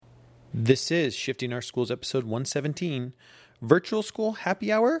This is Shifting Our Schools, episode 117, Virtual School Happy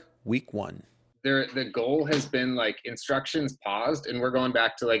Hour, week 1. The goal has been like instructions paused, and we're going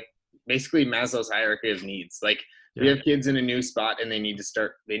back to like basically Maslow's hierarchy of needs. We have kids in a new spot, and they need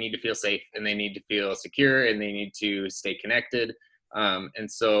to feel safe, and they need to feel secure, and they need to stay connected.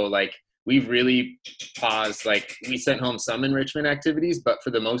 And so like we've really paused. Like we sent home some enrichment activities, but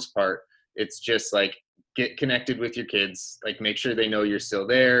for the most part, it's just like get connected with your kids, like make sure they know you're still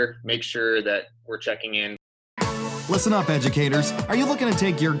there, make sure that we're checking in. Listen up, educators. Are you looking to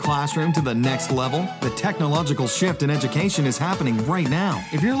take your classroom to the next level? The technological shift in education is happening right now.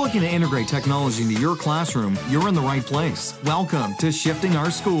 If you're looking to integrate technology into your classroom, you're in the right place. Welcome to Shifting Our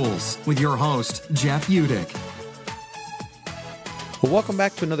Schools with your host, Jeff Udick. Well, welcome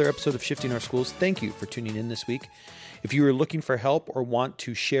back to another episode of Shifting Our Schools. Thank you for tuning in this week. If you are looking for help or want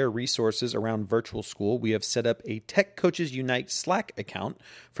to share resources around virtual school, we have set up a Tech Coaches Unite Slack account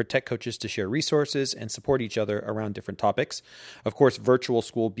for tech coaches to share resources and support each other around different topics. Of course, virtual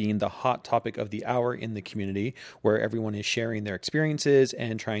school being the hot topic of the hour in the community, where everyone is sharing their experiences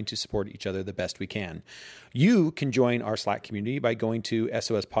and trying to support each other the best we can. You can join our Slack community by going to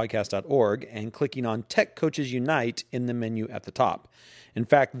sospodcast.org and clicking on Tech Coaches Unite in the menu at the top. In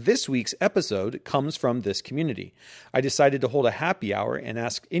fact, this week's episode comes from this community. I decided to hold a happy hour and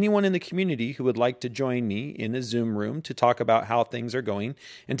ask anyone in the community who would like to join me in a Zoom room to talk about how things are going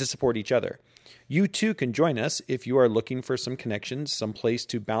and to support each other. You too can join us if you are looking for some connections, some place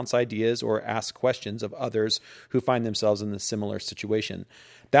to bounce ideas or ask questions of others who find themselves in a similar situation.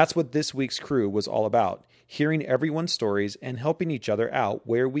 That's what this week's crew was all about, hearing everyone's stories and helping each other out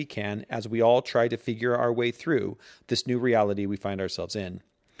where we can as we all try to figure our way through this new reality we find ourselves in.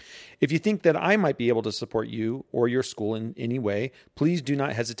 If you think that I might be able to support you or your school in any way, please do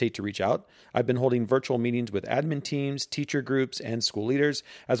not hesitate to reach out. I've been holding virtual meetings with admin teams, teacher groups, and school leaders,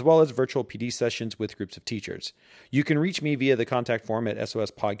 as well as virtual PD sessions with groups of teachers. You can reach me via the contact form at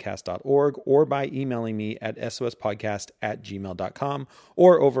sospodcast.org or by emailing me at sospodcast@gmail.com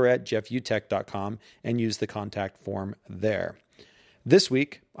or over at jeffutech.com and use the contact form there. This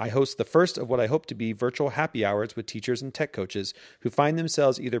week, I host the first of what I hope to be virtual happy hours with teachers and tech coaches who find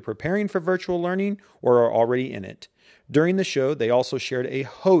themselves either preparing for virtual learning or are already in it. During the show, they also shared a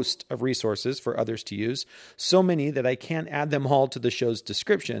host of resources for others to use, so many that I can't add them all to the show's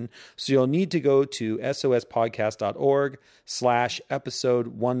description, so you'll need to go to sospodcast.org/episode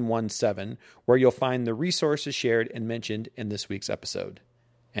 117, where you'll find the resources shared and mentioned in this week's episode.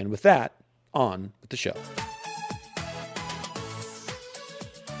 And with that, on with the show.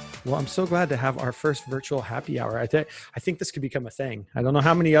 Well, I'm so glad to have our first virtual happy hour. I think this could become a thing. I don't know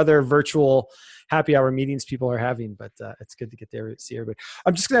how many other virtual happy hour meetings people are having, but it's good to get there to see everybody.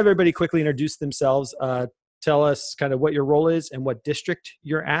 I'm just going to have everybody quickly introduce themselves. Tell us kind of what your role is and what district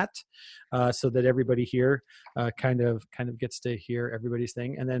you're at, so that everybody here kind of gets to hear everybody's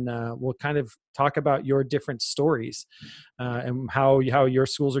thing. And then we'll kind of talk about your different stories and how your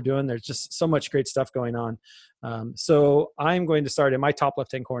schools are doing. There's just so much great stuff going on. So I'm going to start in my top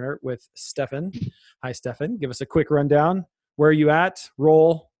left-hand corner with Stefan. Hi, Stefan. Give us a quick rundown. Where are you at?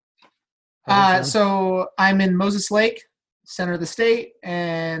 Role? So I'm in Moses Lake, center of the state,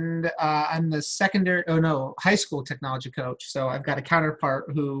 and I'm the high school technology coach. So I've got a counterpart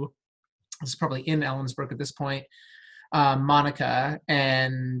who is probably in Ellensburg at this point, Monica,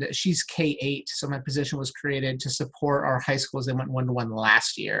 and she's K-8. So my position was created to support our high schools. They went 1-to-1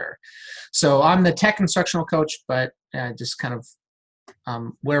 last year. So I'm the tech instructional coach, but just kind of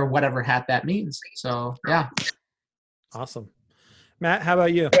wear whatever hat that means. So yeah. Awesome. Matt, how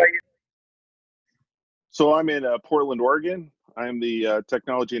about you? So I'm in Portland, Oregon. I'm the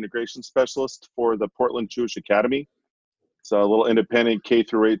technology integration specialist for the Portland Jewish Academy. It's a little independent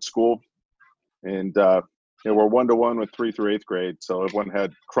K-8 school. And we're 1-to-1 with 3 through 8th grade. So everyone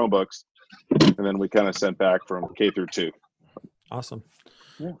had Chromebooks, and then we kind of sent back from K-2. Awesome.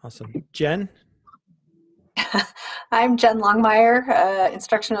 Yeah. Awesome. Jen? I'm Jen Longmire,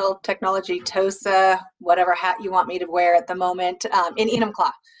 instructional technology TOSA, whatever hat you want me to wear at the moment, in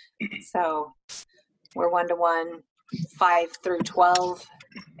Enumclaw. So we're 1-to-1, 5 through 12,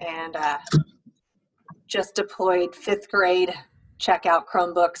 and just deployed 5th grade, check out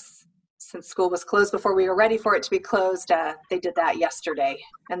Chromebooks. Since school was closed before we were ready for it to be closed, they did that yesterday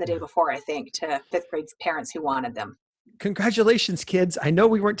and the day before, I think, to 5th grade parents who wanted them. Congratulations, kids. I know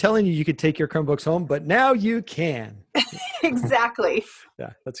we weren't telling you could take your Chromebooks home, but now you can. Exactly.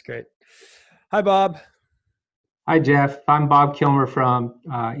 Yeah, that's great. Hi, Bob. Hi, Jeff. I'm Bob Kilmer from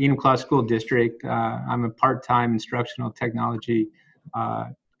Enumclaw School District. I'm a part-time instructional technology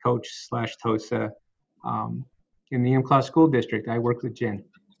coach / TOSA in the Enumclaw School District. I work with Jen.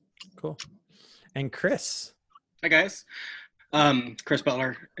 Cool. And Chris. Hi, guys. Chris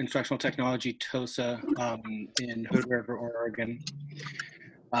Butler, Instructional Technology, TOSA, in Hood River, Oregon.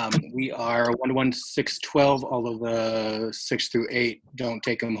 We are 1-to-1 6-12, although the 6 through 8 don't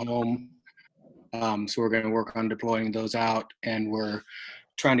take them home. So we're going to work on deploying those out, and we're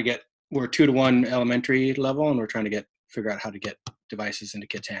 2-to-1 elementary level, and we're trying to figure out how to get devices into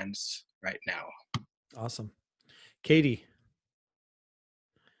kids' hands right now. Awesome. Katie.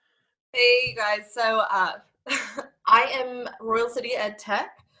 Hey guys, so I am Royal City Ed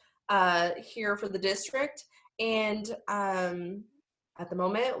Tech here for the district, and at the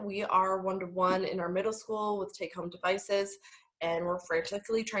moment we are 1-to-1 in our middle school with take-home devices, and we're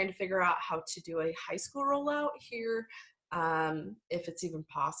frantically trying to figure out how to do a high school rollout here, if it's even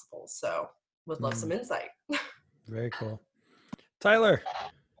possible. So would love some insight. Very cool. Tyler.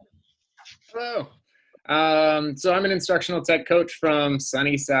 Hello. So I'm an instructional tech coach from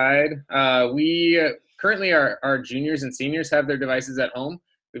Sunnyside. We currently our juniors and seniors have their devices at home.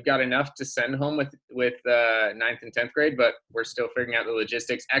 We've got enough to send home with 9th and 10th grade, but we're still figuring out the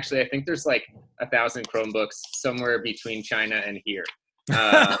logistics. Actually, I think there's like 1,000 Chromebooks somewhere between China and here.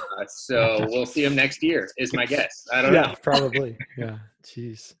 So we'll see them next year is my guess. I don't know. Probably. Yeah.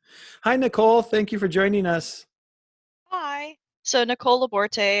 Jeez. Hi, Nicole. Thank you for joining us. Hi. So Nicole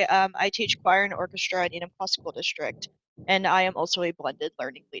Laborte, I teach choir and orchestra at Enumclaw School District, and I am also a blended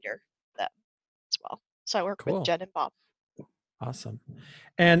learning leader for them as well. So I work with Jen and Bob. Awesome.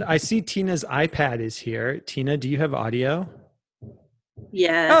 And I see Tina's iPad is here. Tina, do you have audio?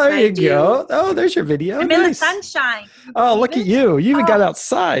 Yes. Oh, there you go. Oh, there's your video. I'm in the sunshine. Oh, look at you. You even got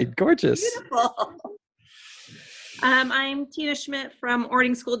outside. Gorgeous. Beautiful. I'm Tina Schmidt from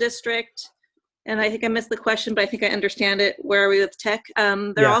Ording School District. And I think I missed the question, but I think I understand it. Where are we with tech?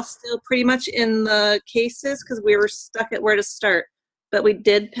 They're all still pretty much in the cases because we were stuck at where to start. But we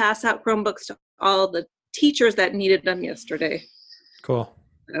did pass out Chromebooks to all the teachers that needed them yesterday. Cool.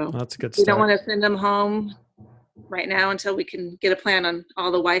 So that's a good we start. don't want to send them home right now until we can get a plan on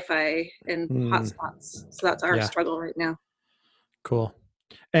all the Wi-Fi and hotspots. So that's our struggle right now. Cool.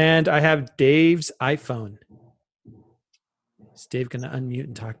 And I have Dave's iPhone. Is Dave going to unmute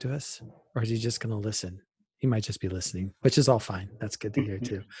and talk to us? Or is he just going to listen? He might just be listening, which is all fine. That's good to hear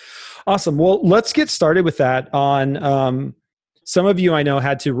too. Awesome. Well, let's get started with that. On some of you I know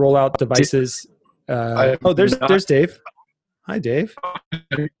had to roll out devices. There's Dave. Hi, Dave.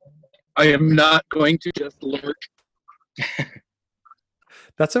 I am not going to just lurk.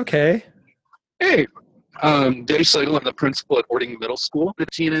 That's okay. Hey, Dave Seidel. I'm the principal at Ording Middle School. The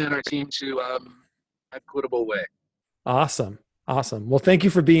Tina and our team to equitable way. Awesome. Well, thank you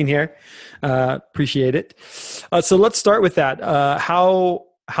for being here. Appreciate it. So let's start with that.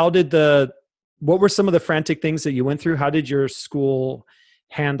 What were some of the frantic things that you went through? How did your school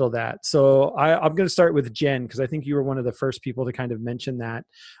handle that? So I'm going to start with Jen, because I think you were one of the first people to kind of mention that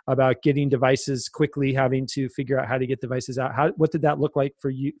about getting devices quickly, having to figure out how to get devices out. What did that look like for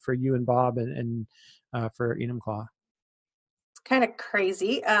you and Bob and for Enumclaw? It's kind of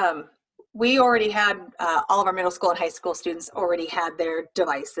crazy. We already had all of our middle school and high school students already had their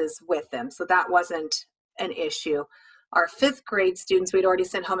devices with them, so that wasn't an issue. Our 5th grade students, we'd already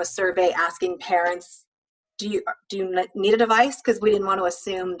sent home a survey asking parents, do you need a device? Because we didn't want to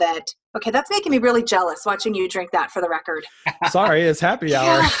assume that, okay, that's making me really jealous watching you drink that, for the record. Sorry, it's happy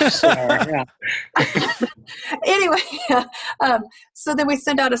hour. Anyway, so then we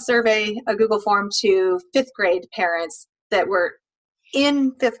sent out a survey, a Google form to 5th grade parents that were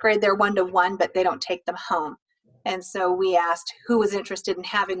in 5th grade. They're 1-to-1, but they don't take them home. And so we asked who was interested in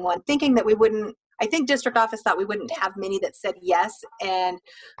having one, thinking that we wouldn't. I think district office thought we wouldn't have many that said yes, and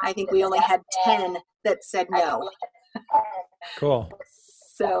I think we only had 10 that said no. Cool.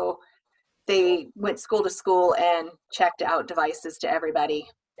 So they went school to school and checked out devices to everybody.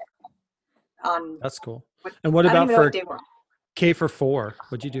 That's cool. And what about for K for 4?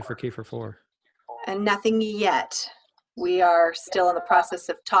 What'd you do for K for 4? And nothing yet. We are still in the process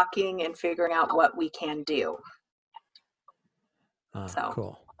of talking and figuring out what we can do.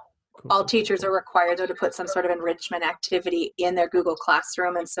 Cool. All teachers are required, though, to put some sort of enrichment activity in their Google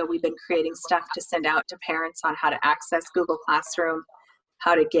Classroom. And so we've been creating stuff to send out to parents on how to access Google Classroom,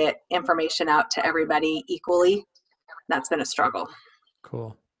 how to get information out to everybody equally. That's been a struggle.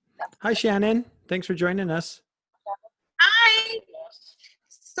 Cool. Hi, Shannon. Thanks for joining us. Hi.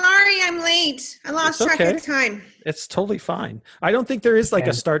 Sorry, I'm late. I lost track of time. It's totally fine. I don't think there is like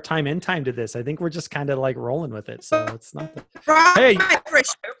a start time, end time to this. I think we're just kind of like rolling with it. So it's not Hey.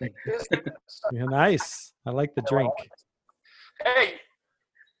 Yeah, nice. I like the drink. Hey.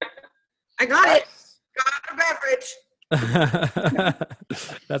 I got it. Got a beverage.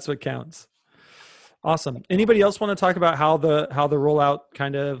 That's what counts. Awesome. Anybody else want to talk about how the rollout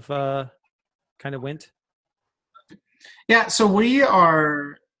kind of went? Yeah, so we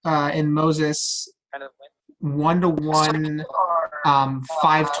are in Moses 1-to-1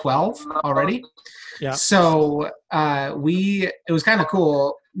 512 already. Yeah. So it was kind of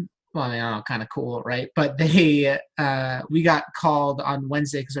cool. Well, I mean, I don't know, kind of cool, right? But we got called on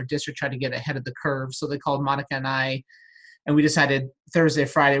Wednesday because our district tried to get ahead of the curve. So they called Monica and I, and we decided Thursday,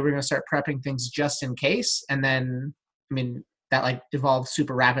 Friday, we're going to start prepping things just in case. And then, I mean, that like evolved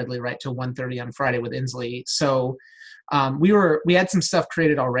super rapidly, right, to 1:30 on Friday with Inslee. So we had some stuff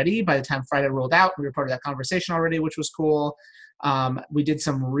created already by the time Friday rolled out. We were part of that conversation already, which was cool. We did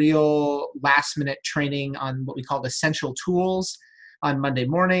some real last minute training on what we called essential tools on Monday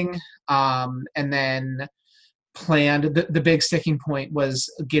morning. And then planned, the big sticking point was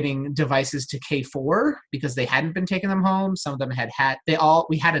getting devices to K4 because they hadn't been taking them home. Some of them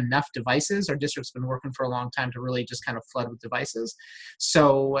we had enough devices. Our district's been working for a long time to really just kind of flood with devices.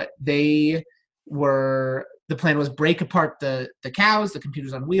 So the plan was break apart the cows, the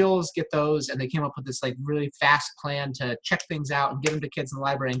computers on wheels, get those, and they came up with this like really fast plan to check things out and get them to kids in the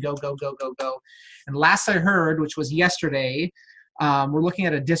library and go. And last I heard, which was yesterday, we're looking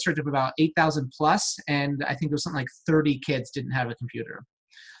at a district of about 8,000 plus, and I think there was something like 30 kids didn't have a computer.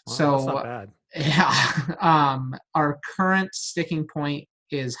 Wow, so that's not bad. Yeah, our current sticking point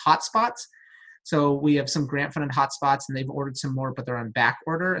is hotspots. So we have some grant-funded hotspots, and they've ordered some more, but they're on back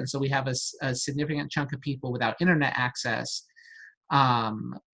order. And so we have a significant chunk of people without internet access. Yeah,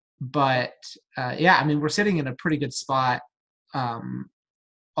 I mean, we're sitting in a pretty good spot,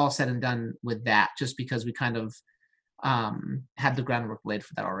 all said and done with that, just because we kind of had the groundwork laid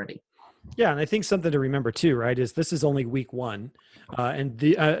for that already. Yeah, and I think something to remember too, right, is this is only week one, and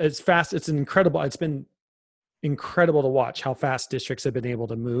it's fast. It's been incredible to watch how fast districts have been able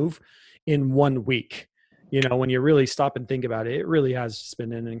to move in 1 week. You know, when you really stop and think about it, it really has just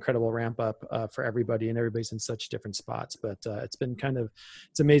been an incredible ramp up for everybody, and everybody's in such different spots. But it's been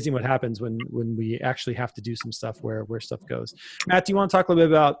it's amazing what happens when we actually have to do some stuff where stuff goes. Matt, do you want to talk a little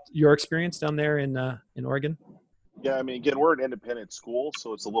bit about your experience down there in Oregon? Yeah, I mean, again, we're an independent school,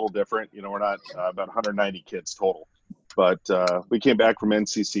 so it's a little different. You know, we're not about 190 kids total, but we came back from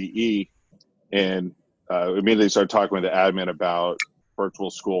NCCE and immediately started talking with the admin about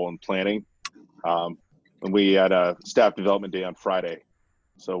virtual school and planning. And we had a staff development day on Friday.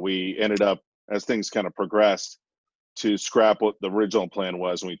 So we ended up, as things kind of progressed, to scrap what the original plan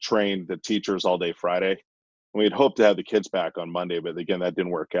was, and we trained the teachers all day Friday. And we had hoped to have the kids back on Monday, but again, that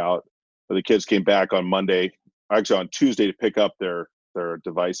didn't work out. But the kids came back on Tuesday to pick up their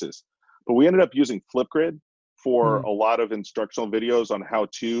devices. But we ended up using Flipgrid for a lot of instructional videos on how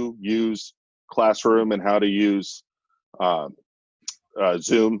to use Classroom and how to use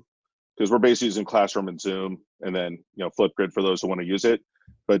Zoom, because we're basically using Classroom and Zoom, and then Flipgrid for those who want to use it.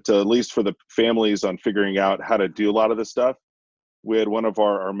 But at least for the families on figuring out how to do a lot of this stuff, we had one of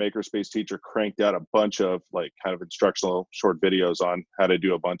our Makerspace teacher cranked out a bunch of like kind of instructional short videos on how to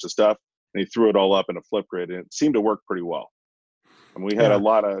do a bunch of stuff, and he threw it all up in a Flipgrid, and it seemed to work pretty well. And we had a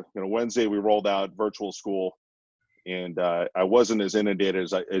lot of, Wednesday we rolled out virtual school, and I wasn't as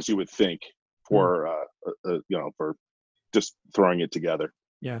inundated as you would think for just throwing it together.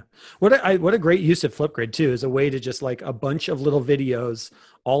 Yeah. What a great use of Flipgrid too, is a way to just like a bunch of little videos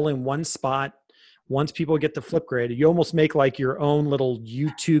all in one spot. Once people get the Flipgrid, you almost make like your own little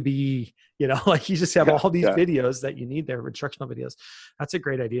YouTube-y, like you just have all these videos that you need there, instructional videos. That's a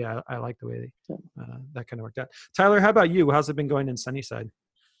great idea. I like the way that kind of worked out. Tyler, how about you? How's it been going in Sunnyside?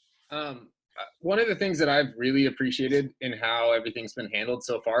 One of the things that I've really appreciated in how everything's been handled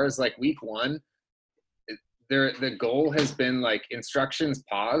so far is like week one, the goal has been like instructions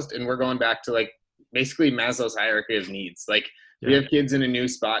paused, and we're going back to like basically Maslow's hierarchy of needs. Like we have kids in a new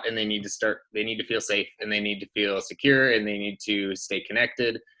spot, and they need to feel safe, and they need to feel secure, and they need to stay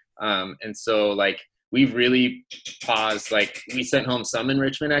connected. And so like we've really paused, like we sent home some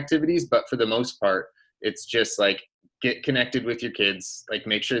enrichment activities, but for the most part, it's just like get connected with your kids, like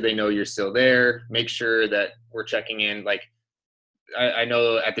make sure they know you're still there, make sure that we're checking in. Like I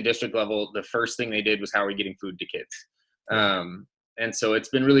know at the district level, the first thing they did was how are we getting food to kids. And so it's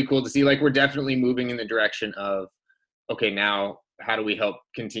been really cool to see, like, we're definitely moving in the direction of, okay, now how do we help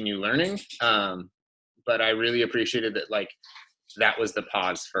continue learning? But I really appreciated that, like, that was the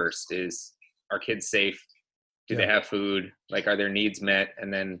pause first, is are kids safe? Do they have food? Like, are their needs met?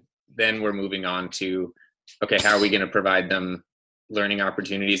 And then we're moving on to, okay, how are we going to provide them learning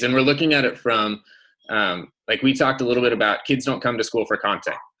opportunities? And we're looking at it from, like we talked a little bit about, kids don't come to school for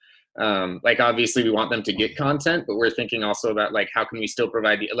content. Like obviously we want them to get content, but we're thinking also about like how can we still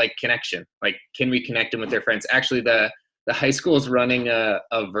provide like connection, like can we connect them with their friends. Actually the high school is running a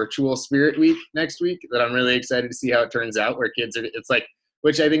virtual Spirit Week next week that I'm really excited to see how it turns out, where kids are, it's like,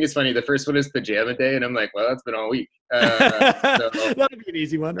 which I think is funny, the first one is pajama day and I'm like, well, that's been all week. That'd be an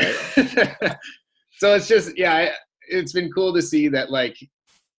easy one, right? So it's just, yeah, it's been cool to see that, like,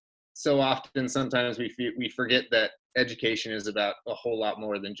 so often sometimes we forget that education is about a whole lot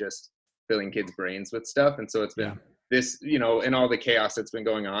more than just filling kids' brains with stuff. And so it's been this, you know, in all the chaos that's been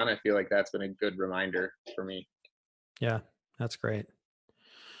going on, I feel like that's been a good reminder for me. Yeah, that's great.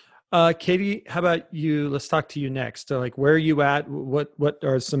 Katie, how about you? Let's talk to you next. So like, where are you at? What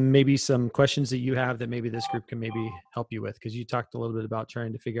are some questions that you have that maybe this group can maybe help you with? Because you talked a little bit about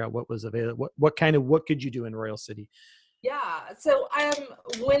trying to figure out what was available. What could you do in Royal City? Yeah. So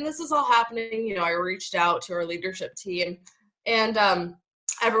when this was all happening, you know, I reached out to our leadership team, and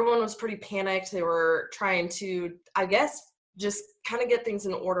everyone was pretty panicked. They were trying to, I guess, just kind of get things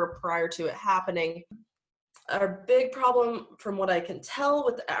in order prior to it happening. Our big problem, from what I can tell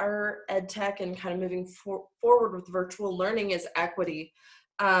with our ed tech and kind of moving forward with virtual learning, is equity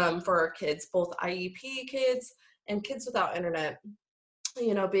for our kids, both IEP kids and kids without internet.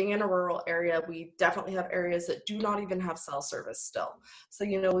 You know, being in a rural area, we definitely have areas that do not even have cell service still. So,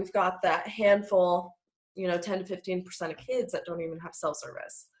 you know, we've got that handful, you know, 10 to 15% of kids that don't even have cell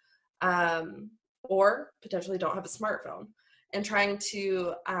service, or potentially don't have a smartphone, and trying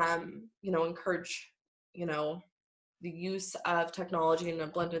to, you know, encourage, you know, the use of technology in a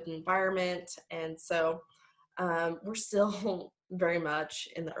blended environment. And so we're still very much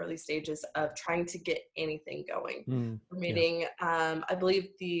in the early stages of trying to get anything going. We're meeting, I believe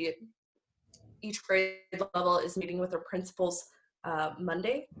each grade level is meeting with their principals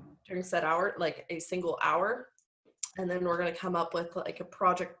Monday during set hour, like a single hour. And then we're going to come up with like a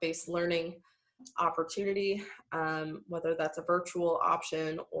project-based learning opportunity, whether that's a virtual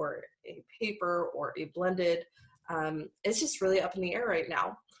option or a paper or a blended. It's just really up in the air right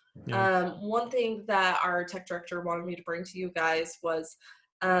now. Yeah. One thing that our tech director wanted me to bring to you guys was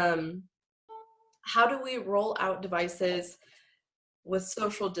how do we roll out devices with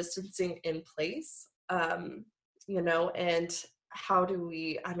social distancing in place, you know, and how do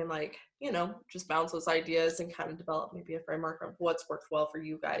we, I mean, like, you know, just bounce those ideas and kind of develop maybe a framework of what's worked well for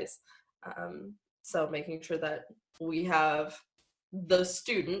you guys. So making sure that we have the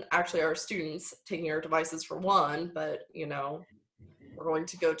student, actually our students, taking our devices for one, but, you know, we're going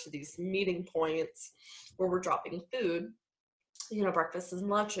to go to these meeting points where we're dropping food, you know, breakfasts and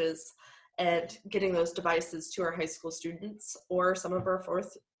lunches, and getting those devices to our high school students or some of our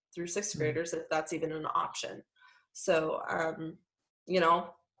 4th through 6th graders, if that's even an option. So, you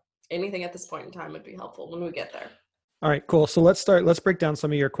know, anything at this point in time would be helpful when we get there. All right, cool. So let's break down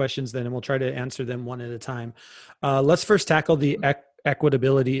some of your questions then, and we'll try to answer them one at a time. Let's first tackle the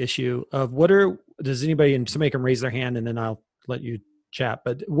equitability issue of does anybody, and somebody can raise their hand and then I'll let you chat,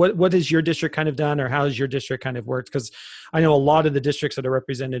 but what has your district kind of done, or how has your district kind of worked? Because I know a lot of the districts that are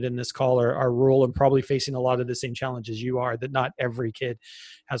represented in this call are rural and probably facing a lot of the same challenges you are, that not every kid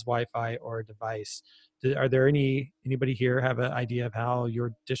has Wi-Fi or a device. Are there anybody here have an idea of how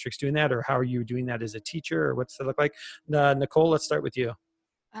your district's doing that, or how are you doing that as a teacher, or what's it look like? Nicole, let's start with you.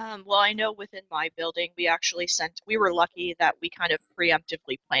 Well, I know within my building, we were lucky that we kind of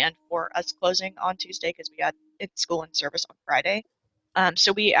preemptively planned for us closing on Tuesday because we had school in service on Friday.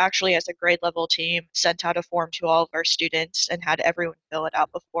 So we actually, as a grade level team, sent out a form to all of our students and had everyone fill it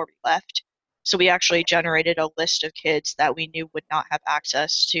out before we left. So we actually generated a list of kids that we knew would not have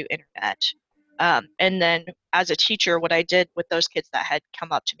access to internet. And then as a teacher, what I did with those kids that had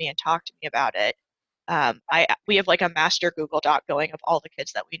come up to me and talked to me about it, we have like a master Google Doc going of all the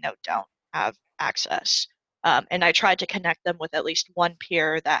kids that we know don't have access. And I tried to connect them with at least one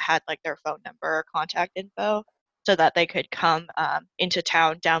peer that had like their phone number or contact info, so that they could come into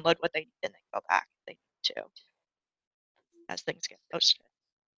town, download what they need, and then go back if they need to, as things get posted.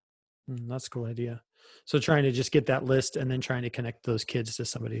 That's a cool idea. So trying to just get that list and then trying to connect those kids to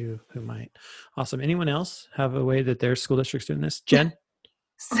somebody who might. Awesome. Anyone else have a way that their school district's doing this? Jen?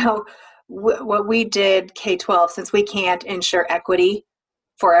 So what we did K-12, since we can't ensure equity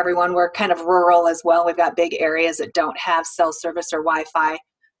for everyone, we're kind of rural as well. We've got big areas that don't have cell service or Wi-Fi.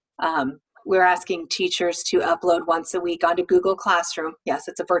 We're asking teachers to upload once a week onto Google Classroom. Yes,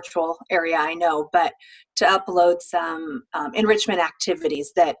 it's a virtual area, I know, but to upload some enrichment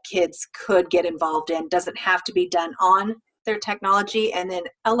activities that kids could get involved in. Doesn't have to be done on their technology. And then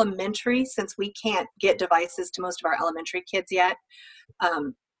elementary, since we can't get devices to most of our elementary kids yet,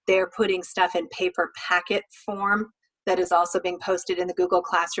 they're putting stuff in paper packet form that is also being posted in the Google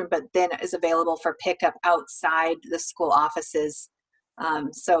Classroom, but then is available for pickup outside the school offices.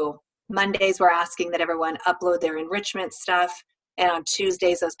 So Mondays, we're asking that everyone upload their enrichment stuff. And on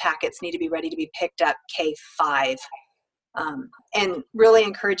Tuesdays, those packets need to be ready to be picked up K-5. And really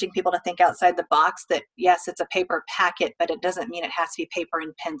encouraging people to think outside the box that, yes, it's a paper packet, but it doesn't mean it has to be paper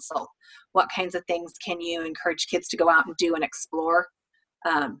and pencil. What kinds of things can you encourage kids to go out and do and explore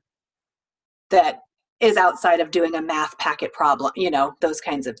that is outside of doing a math packet problem, those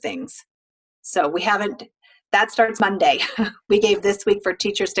kinds of things. So that starts Monday. We gave this week for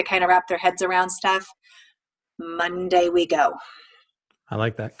teachers to kind of wrap their heads around stuff. Monday we go. I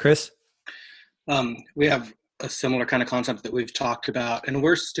like that. Chris? We have a similar kind of concept that we've talked about, and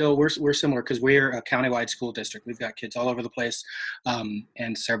we're similar because we're a countywide school district. We've got kids all over the place,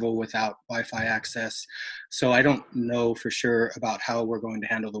 and several without Wi-Fi access. So I don't know for sure about how we're going to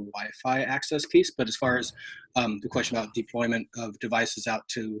handle the Wi-Fi access piece, but as far as the question about deployment of devices out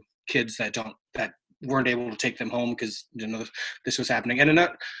to kids that weren't able to take them home because this was happening, and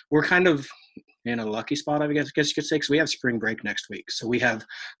we're kind of in a lucky spot, I guess you could say, because we have spring break next week, so we have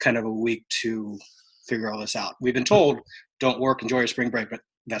kind of a week to figure all this out. We've been told, don't work, enjoy your spring break, but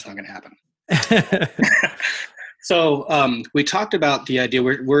that's not going to happen. So we talked about the idea,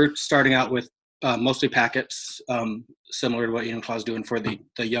 we're starting out with mostly packets, similar to what Enum Claw is doing for the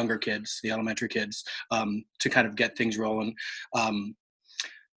younger kids, the elementary kids, to kind of get things rolling.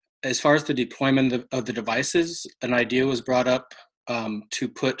 As far as the deployment of the devices, an idea was brought up to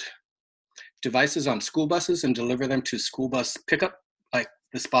put devices on school buses and deliver them to school bus pickup, like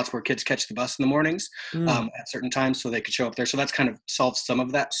the spots where kids catch the bus in the mornings at certain times, so they could show up there. So that's kind of solves some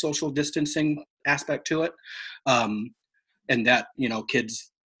of that social distancing aspect to it. And that,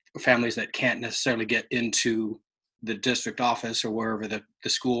 kids, families that can't necessarily get into the district office or wherever the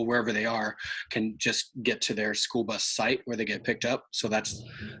school, wherever they are, can just get to their school bus site where they get picked up. So that's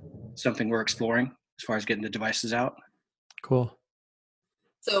something we're exploring as far as getting the devices out. Cool.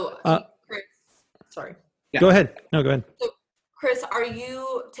 So, Chris, sorry. Yeah. Go ahead. No, go ahead. So, Chris, are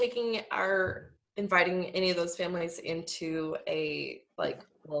you inviting any of those families into to a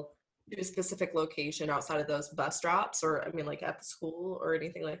specific location outside of those bus drops, or at the school or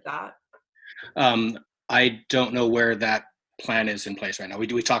anything like that? I don't know where that plan is in place right now.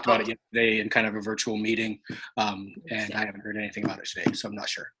 We talked about it yesterday in kind of a virtual meeting, and I haven't heard anything about it today, so I'm not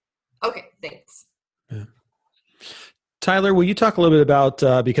sure. Okay, thanks. Yeah. Tyler, will you talk a little bit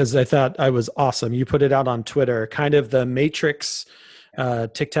about, because I thought I was awesome, you put it out on Twitter, kind of the matrix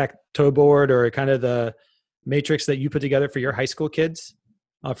tic-tac-toe board, or kind of the matrix that you put together for your high school kids,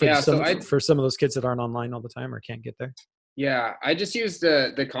 for some of those kids that aren't online all the time or can't get there? Yeah, I just used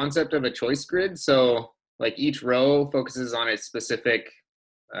the concept of a choice grid. So like each row focuses on a specific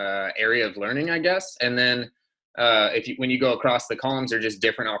area of learning, I guess. And then when you go across the columns, are just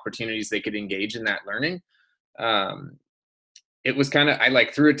different opportunities they could engage in that learning. It was I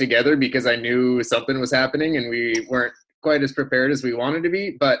threw it together because I knew something was happening and we weren't quite as prepared as we wanted to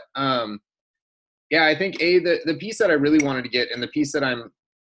be. But I think the piece that I really wanted to get, and the piece that I'm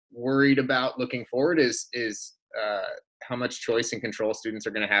worried about looking forward is how much choice and control students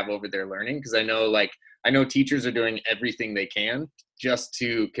are going to have over their learning. Because I know teachers are doing everything they can just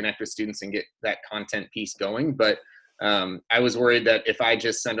to connect with students and get that content piece going. But I was worried that if I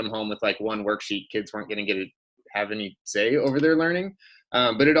just send them home with one worksheet, kids weren't going to have any say over their learning.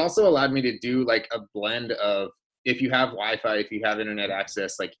 But it also allowed me to do a blend of, if you have Wi-Fi, if you have internet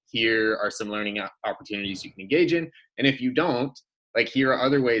access, here are some learning opportunities you can engage in. And if you don't, here are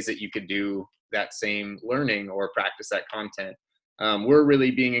other ways that you could do that same learning or practice that content. We're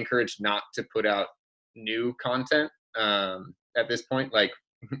really being encouraged not to put out new content at this point.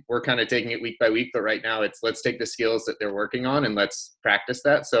 We're kind of taking it week by week, but right now let's take the skills that they're working on and let's practice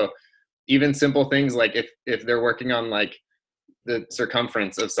that. So even simple things like if they're working on the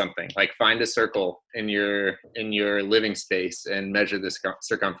circumference of something, find a circle in your living space and measure the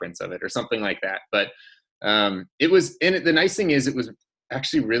circumference of it or something like that. But the nice thing is it was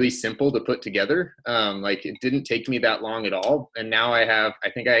actually really simple to put together. It didn't take me that long at all. And now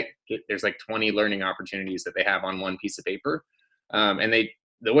there's 20 learning opportunities that they have on one piece of paper. And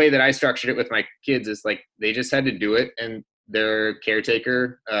the way that I structured it with my kids is they just had to do it, and their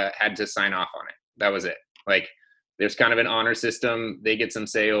caretaker had to sign off on it. That was it. There's kind of an honor system. They get some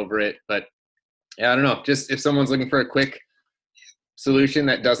say over it, but I don't know, just if someone's looking for a quick solution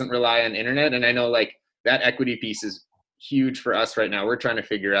that doesn't rely on internet. And I know that equity piece is huge for us right now. We're trying to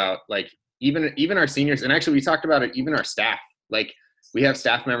figure out even our seniors, and actually we talked about it, even our staff, we have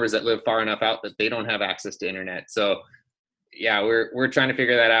staff members that live far enough out that they don't have access to internet. So yeah, we're trying to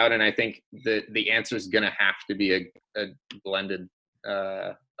figure that out, and I think the answer is going to have to be a blended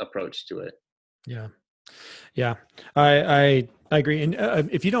approach to it. Yeah, yeah, I agree. And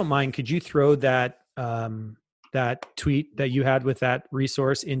if you don't mind, could you throw that that tweet that you had with that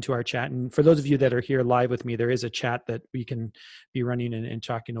resource into our chat? And for those of you that are here live with me, there is a chat that we can be running and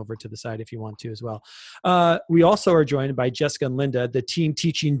chalking over to the side if you want to as well. We also are joined by Jessica and Linda, the team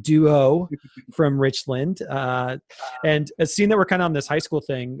teaching duo from Richland. And seeing that we're kind of on this high school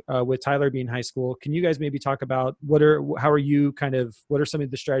thing with Tyler being high school, can you guys maybe talk about what are some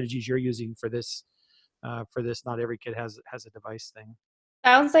of the strategies you're using for this not every kid has a device thing?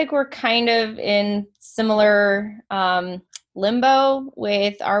 Sounds like we're kind of in similar limbo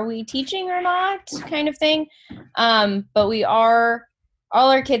with are we teaching or not kind of thing. But all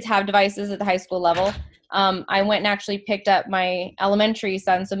our kids have devices at the high school level. I went and actually picked up my elementary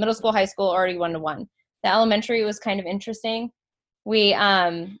son. So middle school, high school, already 1-to-1. The elementary was kind of interesting. They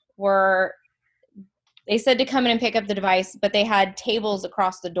said to come in and pick up the device, but they had tables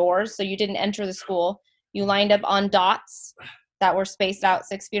across the doors. So you didn't enter the school. You lined up on dots that were spaced out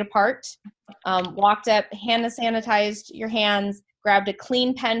 6 feet apart, walked up, hand sanitized your hands, grabbed a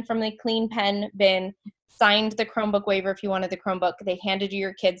clean pen from the clean pen bin, signed the Chromebook waiver if you wanted the Chromebook. They handed you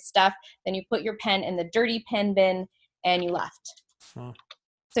your kids' stuff. Then you put your pen in the dirty pen bin and you left. So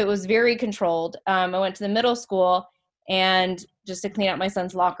it was very controlled. I went to the middle school and just to clean out my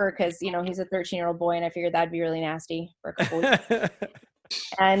son's locker because, he's a 13-year-old boy and I figured that'd be really nasty for a couple weeks.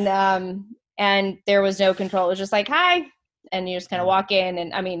 And there was no control. It was just like, hi. And you just kind of walk in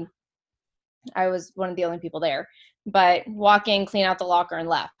and I was one of the only people there, but walk in, clean out the locker and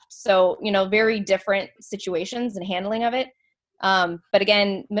left. So, very different situations and handling of it. But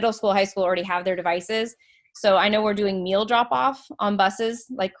again, middle school, high school already have their devices. So I know we're doing meal drop off on buses.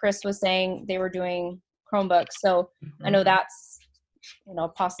 Like Chris was saying, they were doing Chromebooks. So I know that's, a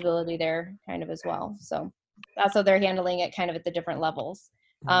possibility there kind of as well. So that's how they're handling it kind of at the different levels.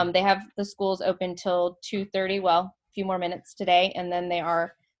 They have the schools open till 2:30. Well, a few more minutes today. And then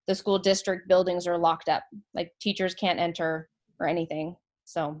the school district buildings are locked up. Like teachers can't enter or anything.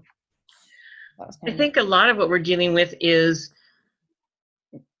 So I think a lot of what we're dealing with is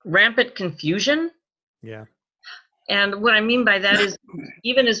rampant confusion. Yeah. And what I mean by that is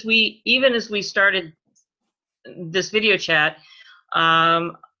even as we started this video chat,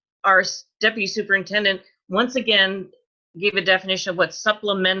 our deputy superintendent once again gave a definition of what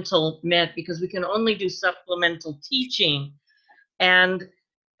supplemental meant, because we can only do supplemental teaching. And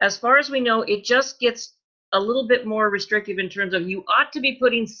as far as we know, it just gets a little bit more restrictive in terms of you ought to be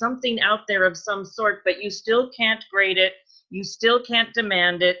putting something out there of some sort, but you still can't grade it. You still can't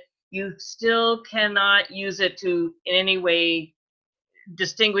demand it. You still cannot use it to in any way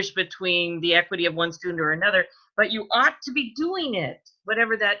distinguish between the equity of one student or another, but you ought to be doing it,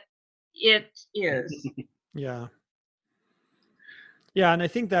 whatever that it is. Yeah. Yeah. And I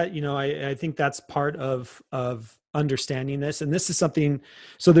think that, I think that's part of understanding this. And this is something,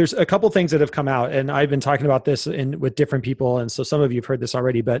 so there's a couple things that have come out, and I've been talking about this with different people. And so some of you have heard this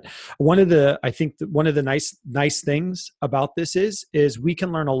already, but one of the nice things about this is we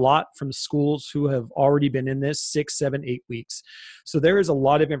can learn a lot from schools who have already been in this 6, 7, 8 weeks. So there is a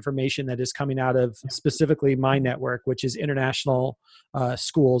lot of information that is coming out of specifically my network, which is international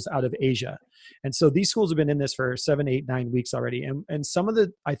schools out of Asia. And so these schools have been in this for 7, 8, 9 weeks already. And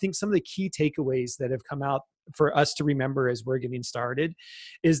I think some of the key takeaways that have come out for us to remember as we're getting started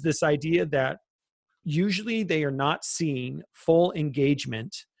is this idea that usually they are not seeing full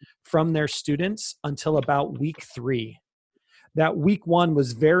engagement from their students until about week 3. That week 1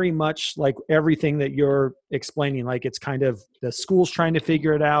 was very much like everything that you're explaining. Like it's kind of the school's trying to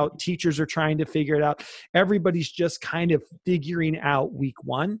figure it out. Teachers are trying to figure it out. Everybody's just kind of figuring out week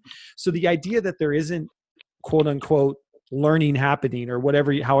 1. So the idea that there isn't quote unquote learning happening or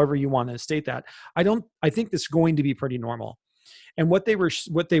however you want to state that, I think this is going to be pretty normal. And what they were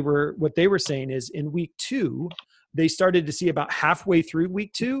saying is in week 2, they started to see about halfway through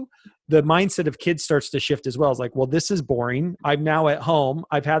week 2, the mindset of kids starts to shift as well. It's like, well, this is boring. I'm now at home.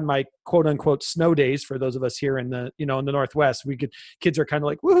 I've had my quote unquote snow days for those of us here in the Northwest. Kids are kind of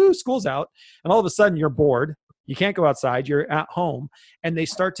like, woohoo, school's out. And all of a sudden you're bored. You can't go outside. You're at home. And they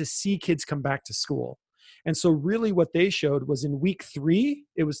start to see kids come back to school. And so really what they showed was in week 3,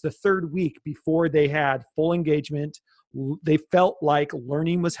 it was the 3rd week before they had full engagement. They felt like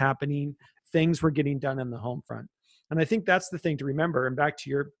learning was happening. Things were getting done on the home front. And I think that's the thing to remember. And back to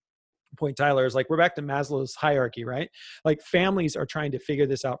your point, Tyler, is like, we're back to Maslow's hierarchy, right? Like families are trying to figure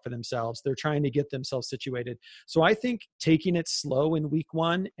this out for themselves. They're trying to get themselves situated. So I think taking it slow in week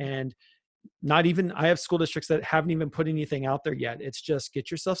 1 and not even, I have school districts that haven't even put anything out there yet. It's just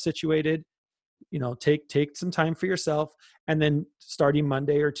get yourself situated, take some time for yourself. And then starting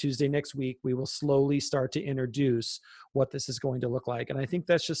Monday or Tuesday next week, we will slowly start to introduce what this is going to look like. And I think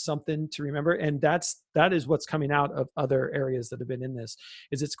that's just something to remember. And that is what's coming out of other areas that have been in this,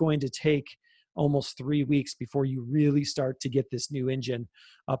 is it's going to take almost 3 weeks before you really start to get this new engine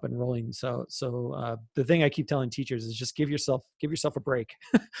up and rolling. So the thing I keep telling teachers is just give yourself a break.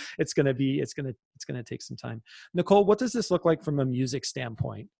 It's going to take some time. Nicole, what does this look like from a music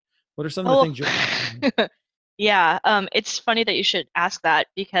standpoint? What are some of the things you're doing? Yeah, it's funny that you should ask that,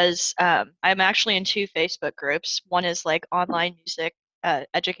 because I'm actually in 2 Facebook groups. One is like online music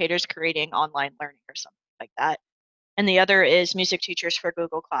educators creating online learning or something like that, and the other is music teachers for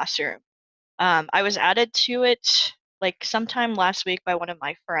Google Classroom. I was added to it like sometime last week by one of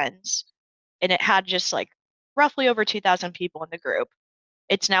my friends, and it had just like roughly over 2,000 people in the group.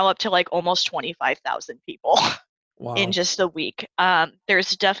 It's now up to like almost 25,000 people. Wow. In just a week.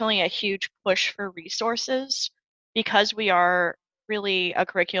 There's definitely a huge push for resources, because we are really a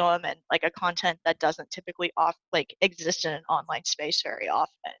curriculum and like a content that doesn't typically exist in an online space very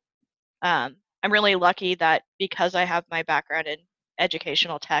often. I'm really lucky that because I have my background in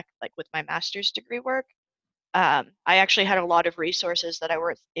educational tech, like with my master's degree work, I actually had a lot of resources that I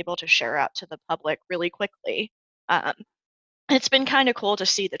was able to share out to the public really quickly. It's been kind of cool to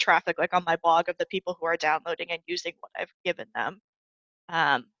see the traffic like on my blog of the people who are downloading and using what I've given them.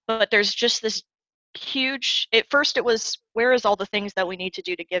 But there's just this huge, at first it was, where is all the things that we need to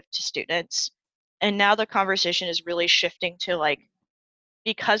do to give to students? And now the conversation is really shifting to like,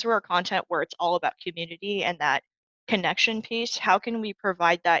 because we're a content where it's all about community and that connection piece, how can we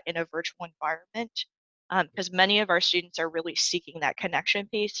provide that in a virtual environment? Because many of our students are really seeking that connection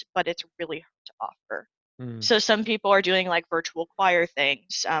piece, but it's really hard to offer. So some people are doing like virtual choir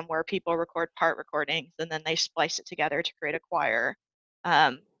things where people record part recordings and then they splice it together to create a choir.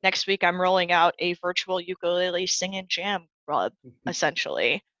 Next week, I'm rolling out a virtual ukulele sing and jam club,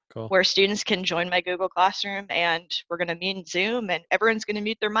 essentially, cool, where students can join my Google Classroom, and we're going to meet in Zoom, and everyone's going to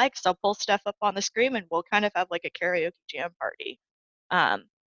mute their mics. I'll pull stuff up on the screen, and we'll kind of have like a karaoke jam party.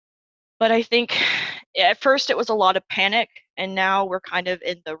 But I think at first it was a lot of panic, and now we're kind of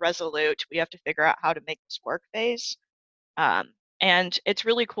in the resolute, we have to figure out how to make this work phase. And it's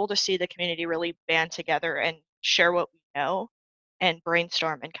really cool to see the community really band together and share what we know and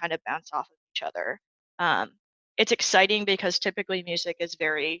brainstorm and kind of bounce off of each other. It's exciting because typically music is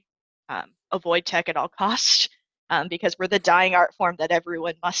very avoid tech at all costs, because we're the dying art form that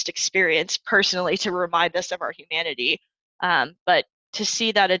everyone must experience personally to remind us of our humanity. But to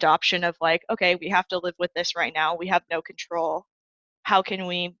see that adoption of like, okay, we have to live with this right now. We have no control. How can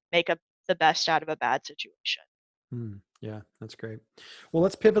we make the best out of a bad situation? Yeah, that's great. Well,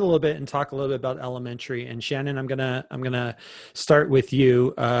 let's pivot a little bit and talk a little bit about elementary. And Shannon, I'm gonna start with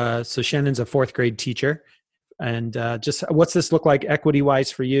you. So Shannon's a 4th grade teacher, and just what's this look like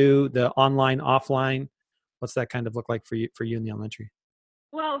equity-wise for you? The online, offline, what's that kind of look like for you in the elementary?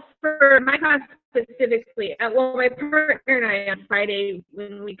 Well, for my class specifically, my partner and I on Friday,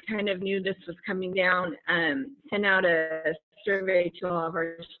 when we kind of knew this was coming down, sent out a survey to all of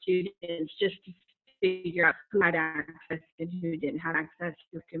our students just to figure out who had access and who didn't have access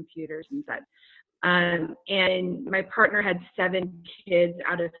to computers and such. And my partner had 7 kids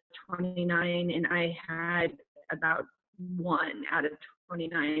out of 29, and I had about 1 out of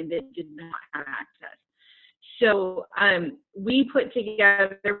 29 that did not have access. So we put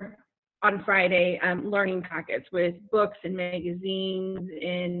together on Friday learning packets with books and magazines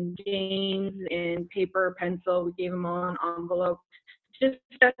and games and paper, pencil. We gave them all an envelope, just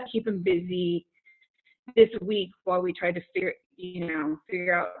to keep them busy this week while we try to figure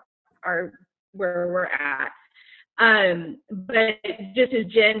out where we're at. But just as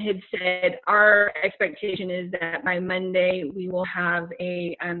Jen had said, our expectation is that by Monday we will have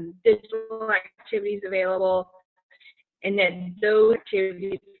a digital activities available, and that those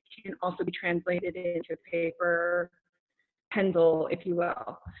activities can also be translated into paper, pencil, if you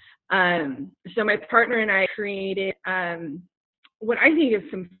will. So my partner and I created what I think is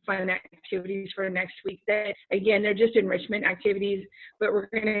some fun activities for next week that, again, they're just enrichment activities, but we're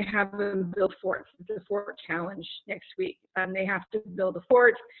going to have them build forts. It's a fort challenge next week. They have to build a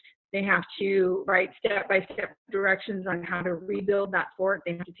fort. They have to write step-by-step directions on how to rebuild that fort.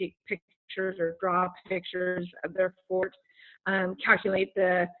 They have to take pictures or draw pictures of their fort, calculate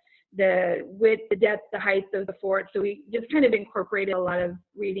the width, the depth, the height of the fort. So we just kind of incorporated a lot of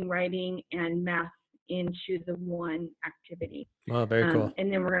reading, writing, and math into the one activity. Wow, very cool.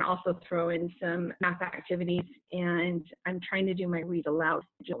 And then we're going to also throw in some math activities, and I'm trying to do my read aloud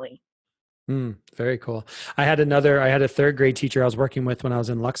digitally. Very cool. I had a third grade teacher I was working with when I was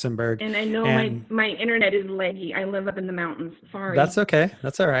in Luxembourg. And I know my internet is leggy. I live up in the mountains. Sorry. That's okay.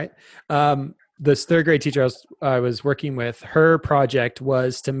 That's all right. This third grade teacher I was working with, her project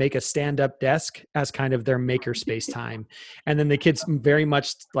was to make a stand-up desk as kind of their maker space time. And then the kids, very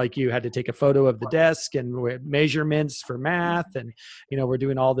much like you, had to take a photo of the desk and measurements for math. And, we're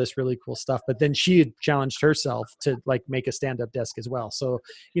doing all this really cool stuff. But then she had challenged herself to like make a stand-up desk as well. So,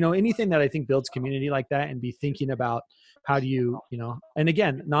 anything that I think builds community like that, and be thinking about how do you, and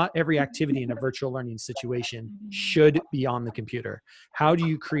again, not every activity in a virtual learning situation should be on the computer. How do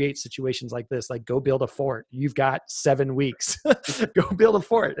you create situations like this? Like, go build a fort. You've got 7 weeks. Go build a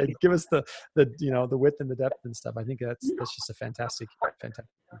fort and give us the width and the depth and stuff. I think that's just a fantastic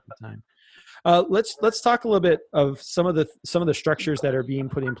time. Let's talk a little bit of some of the structures that are being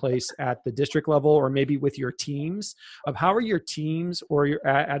put in place at the district level, or maybe with your teams. Of how are your teams, or you're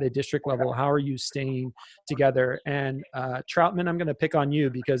at a district level, how are you staying together? And Troutman, I'm going to pick on you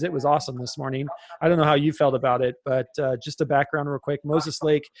because it was awesome this morning. I don't know how you felt about it, but just a background real quick. Moses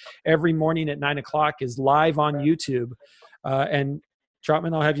Lake every morning at 9:00 is live on YouTube, and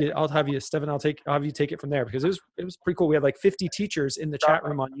Troutman, I'll have you, Stephen, I'll have you take it from there, because it was pretty cool. We had like 50 teachers in the chat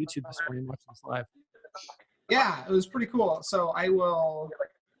room on YouTube this morning watching this live. Yeah, it was pretty cool. So I will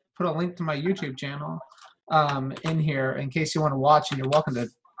put a link to my YouTube channel in here in case you want to watch, and you're welcome to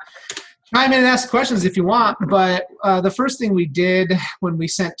chime in and ask questions if you want. But the first thing we did when we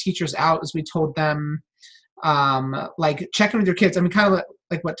sent teachers out is we told them, like, check in with your kids. I mean, kind of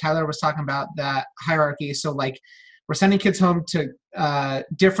like what Tyler was talking about, that hierarchy. So like, we're sending kids home to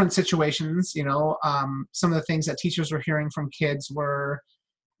different situations. Some of the things that teachers were hearing from kids were,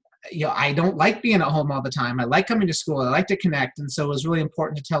 I don't like being at home all the time. I like coming to school. I like to connect. And so it was really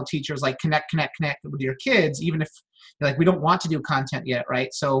important to tell teachers, like, connect with your kids, even if like we don't want to do content yet,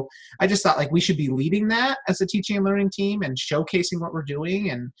 right? So I just thought, like, we should be leading that as a teaching and learning team and showcasing what we're doing.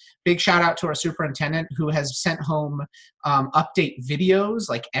 And big shout out to our superintendent, who has sent home update videos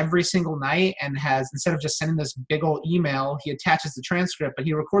like every single night, and has, instead of just sending this big old email, he attaches the transcript, but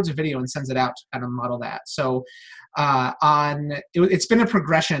he records a video and sends it out to kind of model that. So it's been a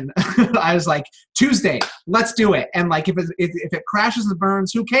progression. I was like, Tuesday, let's do it. And like, if it crashes and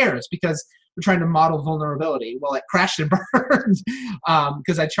burns, who cares? Because we're trying to model vulnerability. Well, it crashed and burned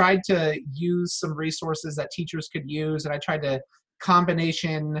because I tried to use some resources that teachers could use, and I tried to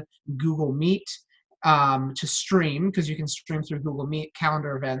combination Google Meet to stream, because you can stream through Google Meet,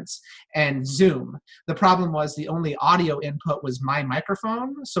 calendar events, and Zoom. The problem was the only audio input was my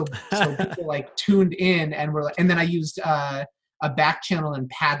microphone, so people like tuned in and were like, and then I used a back channel in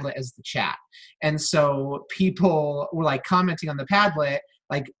Padlet as the chat, and so people were like commenting on the Padlet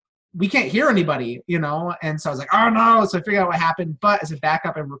like, we can't hear anybody, and so I was like, oh no. So I figured out what happened, but as a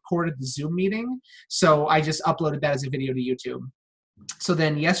backup, I recorded the Zoom meeting, so I just uploaded that as a video to YouTube. So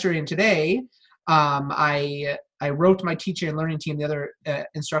then yesterday and today, I wrote my teaching and learning team, the other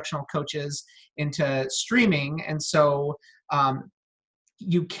instructional coaches, into streaming. And so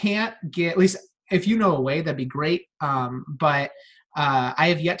you can't get, at least if you know a way, that'd be great. But I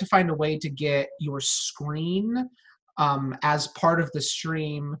have yet to find a way to get your screen as part of the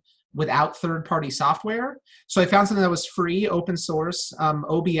stream without third-party software. So I found something that was free, open source,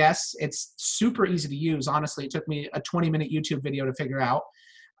 OBS. It's super easy to use. Honestly, it took me a 20-minute YouTube video to figure out.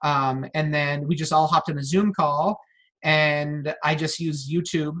 And then we just all hopped in a Zoom call, and I just used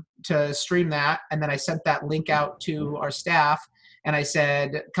YouTube to stream that. And then I sent that link out to our staff, and I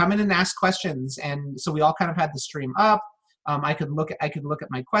said, come in and ask questions. And so we all kind of had the stream up. I could look at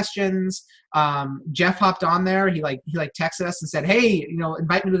my questions. Jeff hopped on there. He texted us and said, hey,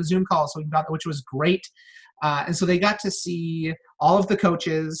 invite me to the Zoom call. So we got, which was great. And so they got to see all of the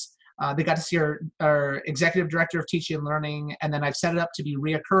coaches. They got to see our executive director of teaching and learning. And then I've set it up to be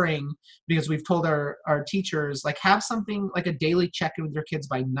reoccurring, because we've told our teachers, like, have something like a daily check-in with your kids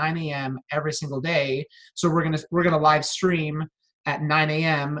by 9 a.m. every single day. So we're gonna live stream at 9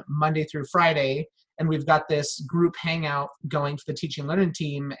 a.m. Monday through Friday. And we've got this group hangout going for the teaching and learning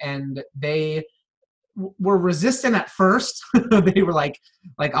team, and they were resistant at first. They were like,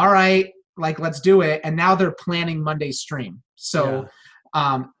 all right, like, let's do it. And now they're planning Monday's stream. So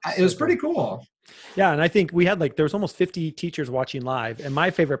it was pretty cool. Yeah. And I think we had there was almost 50 teachers watching live. And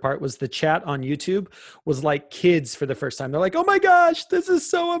my favorite part was the chat on YouTube was like kids for the first time. They're like, oh my gosh, this is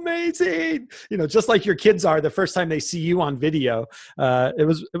so amazing. Just like your kids are the first time they see you on video. It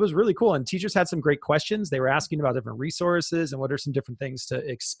was really cool. And teachers had some great questions. They were asking about different resources and what are some different things to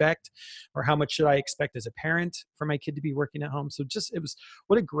expect, or how much should I expect as a parent for my kid to be working at home. So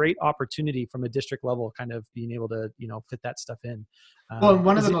what a great opportunity from a district level, kind of being able to, fit that stuff in. Well,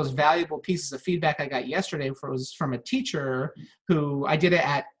 one of the most valuable pieces of feedback I got yesterday was from a teacher who I did it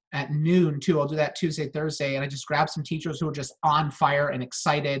at noon too. I'll do that Tuesday, Thursday. And I just grabbed some teachers who were just on fire and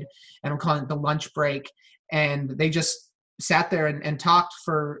excited, and I'm calling it the lunch break. And they just sat there and talked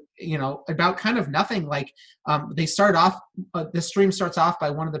for, about kind of nothing. They start off, the stream starts off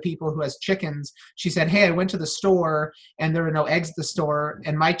by one of the people who has chickens. She said, hey, I went to the store and there were no eggs at the store,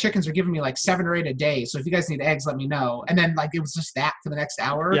 and my chickens are giving me 7 or 8 a day. So if you guys need eggs, let me know. And then it was just that for the next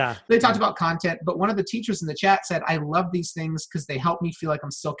hour. Yeah. They talked about content, but one of the teachers in the chat said, I love these things because they help me feel like I'm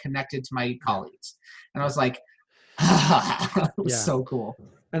still connected to my colleagues. And I was like, it was so cool.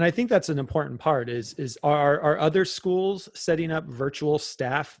 And I think that's an important part is are other schools setting up virtual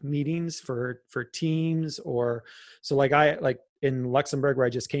staff meetings for teams, or so in Luxembourg, where I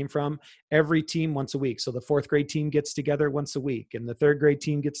just came from, every team once a week. So the 4th grade team gets together once a week, and the 3rd grade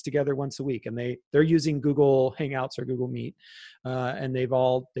team gets together once a week, and they're using Google Hangouts or Google Meet. And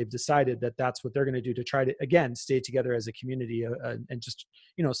they've decided that that's what they're going to do to try to, again, stay together as a community and just,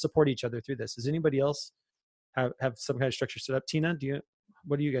 support each other through this. Does anybody else have some kind of structure set up? Tina,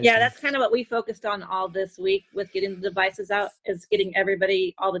 what do you guys Yeah, think? that's kind of what we focused on all this week with getting the devices out, is getting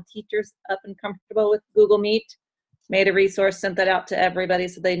everybody, all the teachers up and comfortable with Google Meet. Made a resource, sent that out to everybody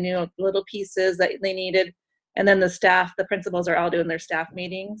so they knew little pieces that they needed. And then the staff, the principals are all doing their staff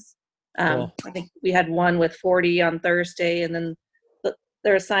meetings. Cool. I think we had one with 40 on Thursday, and then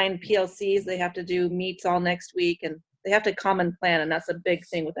they're assigned PLCs. They have to do meets all next week, and they have to common plan. And that's a big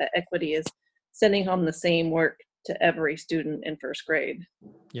thing with that equity, is sending home the same work to every student in 1st grade.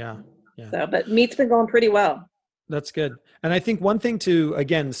 Yeah. So, but Meet's been going pretty well. That's good. And I think one thing too,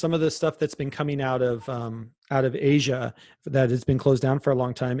 again, some of the stuff that's been coming out of Asia that has been closed down for a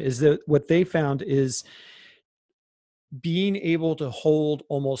long time, is that what they found is being able to hold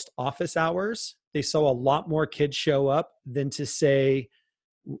almost office hours. They saw a lot more kids show up than to say,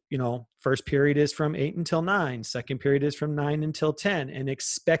 first period is from 8 until 9, second period is from 9 until 10, and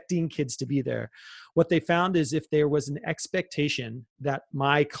expecting kids to be there. What they found is if there was an expectation that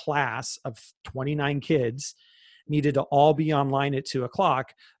my class of 29 kids needed to all be online at 2:00,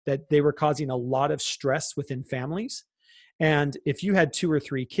 that they were causing a lot of stress within families. And if you had 2 or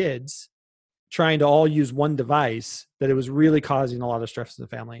 3 kids trying to all use one device, that it was really causing a lot of stress in the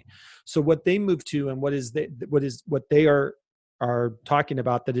family. So what they moved to, and what they are talking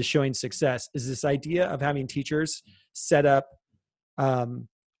about that is showing success, is this idea of having teachers set up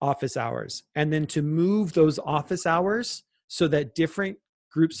office hours, and then to move those office hours so that different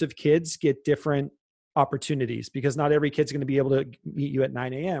groups of kids get different opportunities, because not every kid's going to be able to meet you at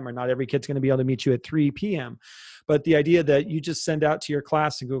 9 a.m. or not every kid's going to be able to meet you at 3 p.m. But the idea that you just send out to your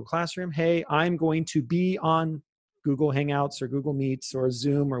class in Google Classroom, hey, I'm going to be on Google Hangouts or Google Meets or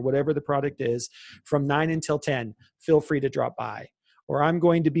Zoom or whatever the product is from 9 until 10, feel free to drop by. Or I'm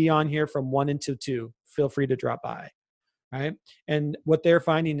going to be on here from 1 until 2, feel free to drop by. Right. And what they're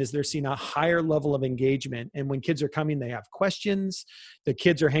finding is they're seeing a higher level of engagement. And when kids are coming, they have questions. The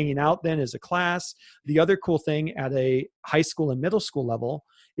kids are hanging out then as a class. The other cool thing at a high school and middle school level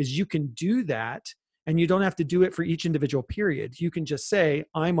is you can do that, and you don't have to do it for each individual period. You can just say,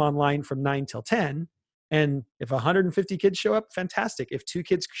 I'm online from 9 till 10. And if 150 kids show up, fantastic. If 2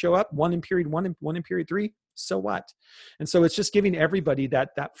 kids show up, one in period 1 and one in period 3, so what? And so it's just giving everybody that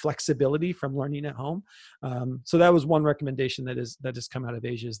flexibility from learning at home. So that was one recommendation that has come out of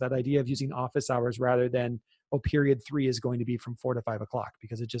Asia, is that idea of using office hours rather than, period 3 is going to be from 4 to 5 o'clock,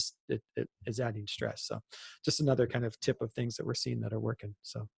 because it is adding stress. So just another kind of tip of things that we're seeing that are working.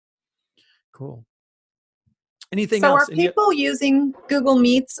 So cool. Anything else? So are people using Google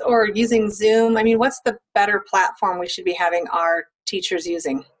Meets or using Zoom? I mean, what's the better platform we should be having our teachers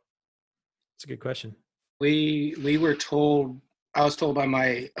using? That's a good question. We were told, I was told by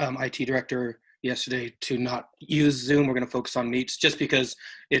my IT director yesterday to not use Zoom. We're going to focus on Meets, just because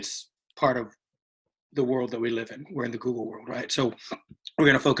it's part of the world that we live in. We're in the Google world, right? So we're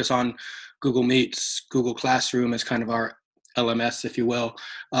going to focus on Google Meets, Google Classroom as kind of our LMS, if you will.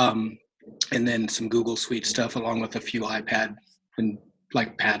 And then some Google Suite stuff, along with a few iPad and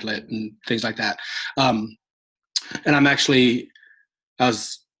like Padlet and things like that. And I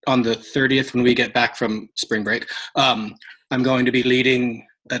was on the 30th, when we get back from spring break, I'm going to be leading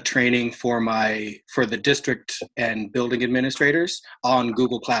a training for the district and building administrators on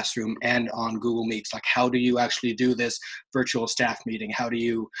Google Classroom and on Google Meets. Like, how do you actually do this virtual staff meeting? How do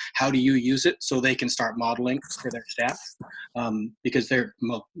you use it so they can start modeling for their staff? Because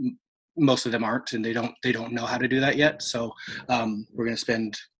most of them aren't, and they don't know how to do that yet. So we're going to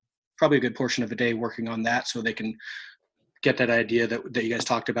spend probably a good portion of the day working on that, so they can get that idea that you guys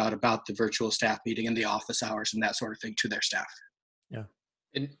talked about the virtual staff meeting and the office hours and that sort of thing to their staff. Yeah.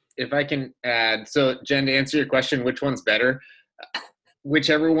 And if I can add, so Jen, to answer your question, which one's better?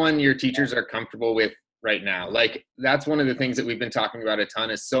 Whichever one your teachers are comfortable with right now. Like, that's one of the things that we've been talking about a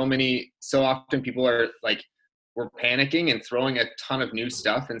ton, is so often people are like, we're panicking and throwing a ton of new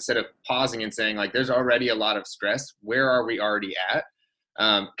stuff instead of pausing and saying, like, there's already a lot of stress. Where are we already at?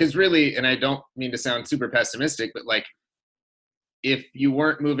 Because really, and I don't mean to sound super pessimistic, but like, if you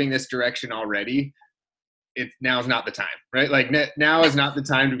weren't moving this direction already, now's not the time, right? Like, now is not the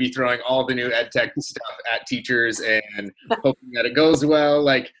time to be throwing all the new ed tech stuff at teachers and hoping that it goes well.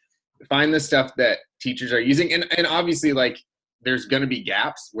 Like, find the stuff that teachers are using. And obviously, like, there's going to be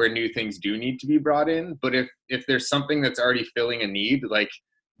gaps where new things do need to be brought in. But if there's something that's already filling a need, like,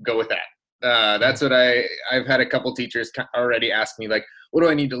 go with that. That's what I've had a couple teachers already ask me, like, what do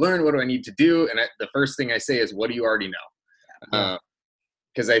I need to learn? What do I need to do? And the first thing I say is, what do you already know?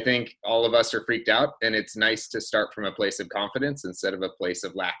 Because I think all of us are freaked out, and it's nice to start from a place of confidence instead of a place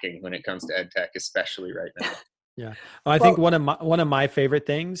of lacking when it comes to ed tech, especially right now. Yeah. I think one of my favorite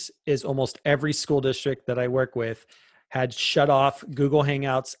things is almost every school district that I work with had shut off Google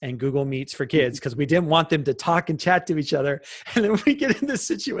Hangouts and Google Meets for kids because we didn't want them to talk and chat to each other. And then we get in this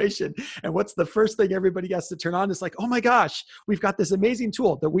situation, and what's the first thing everybody has to turn on? It's like, oh my gosh, we've got this amazing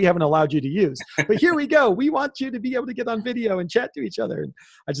tool that we haven't allowed you to use, but here we go. We want you to be able to get on video and chat to each other. And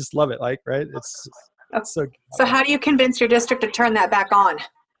I just love it. Like, right. It's so good. So how do you convince your district to turn that back on?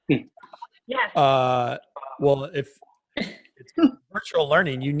 Yes. Well, if it's virtual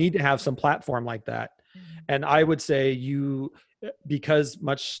learning, you need to have some platform like that. And I would say because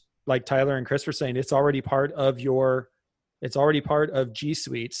much like Tyler and Chris were saying, it's already part of G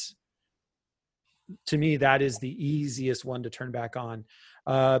Suites. To me, that is the easiest one to turn back on.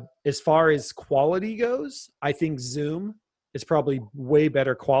 As far as quality goes, I think Zoom is probably way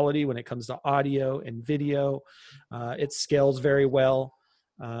better quality when it comes to audio and video. It scales very well.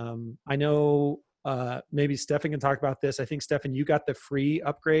 I know maybe Stefan can talk about this. I think, Stefan, you got the free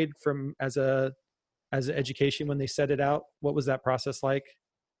upgrade as an education when they set it out. What was that process like?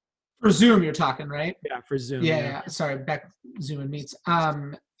 For Zoom, you're talking, right? Yeah, for Zoom. Yeah. Sorry, back Zoom and Meets.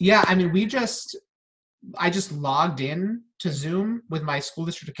 Yeah, I mean, I just logged in to Zoom with my school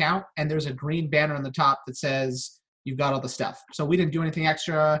district account, and there's a green banner on the top that says you've got all the stuff. So we didn't do anything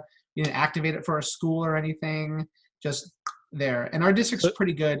extra. We didn't activate it for a school or anything. Just there. And our district's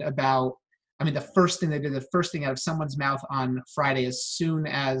pretty good about, I mean, the first thing out of someone's mouth on Friday, as soon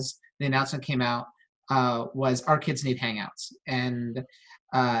as the announcement came out, was our kids need Hangouts. And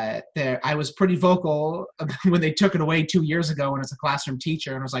I was pretty vocal when they took it away 2 years ago when I was a classroom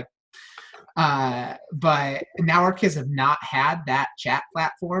teacher, and I was like, but now our kids have not had that chat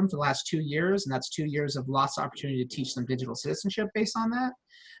platform for the last 2 years, and that's 2 years of lost opportunity to teach them digital citizenship based on that.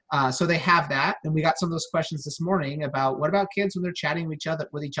 So they have that, and we got some of those questions this morning about what about kids when they're chatting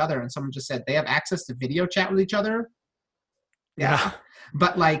with each other, and someone just said they have access to video chat with each other. Yeah.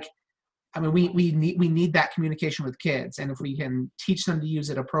 But like, I mean, we need that communication with kids, and if we can teach them to use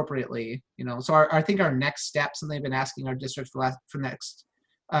it appropriately, So I think our next steps, and they've been asking our district for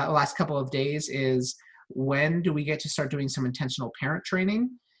last couple of days, is when do we get to start doing some intentional parent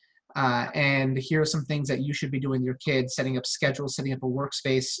training? And here are some things that you should be doing with your kids: setting up schedules, setting up a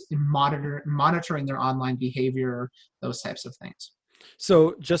workspace, monitoring their online behavior, those types of things.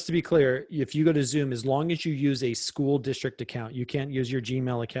 So just to be clear, if you go to Zoom, as long as you use a school district account, you can't use your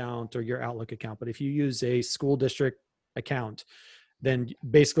Gmail account or your Outlook account. But if you use a school district account, then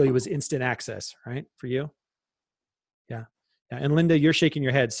basically it was instant access, right, for you? Yeah. And Linda, you're shaking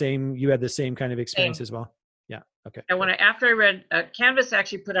your head. You had the same kind of experience as well. Yeah. Okay. And after I read, Canvas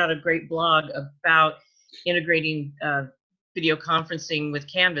actually put out a great blog about integrating video conferencing with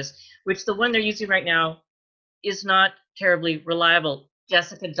Canvas, which the one they're using right now is not terribly reliable.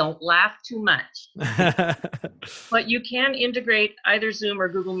 Jessica, don't laugh too much. But you can integrate either Zoom or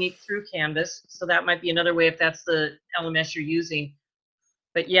Google Meet through Canvas. So that might be another way if that's the LMS you're using.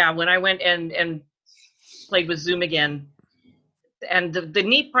 But yeah, when I went and played with Zoom again, and the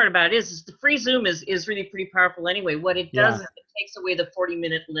neat part about it is the free Zoom is really pretty powerful anyway. What it does is it takes away the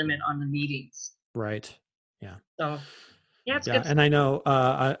 40-minute limit on the meetings. Right. Yeah. So Yeah, it's Yeah, good. and I know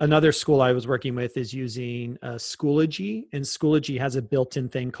another school I was working with is using Schoology, and Schoology has a built-in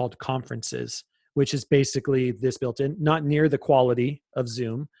thing called Conferences, which is basically this built-in, not near the quality of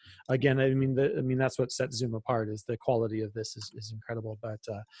Zoom. Again, I mean that's what sets Zoom apart, is the quality of this is incredible, but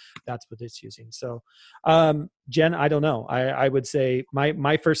that's what it's using. So, Jen, I don't know. I would say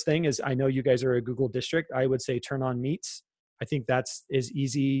my first thing is, I know you guys are a Google district. I would say turn on Meets. I think that's as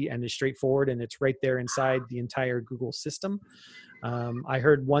easy and as straightforward, and it's right there inside the entire Google system. I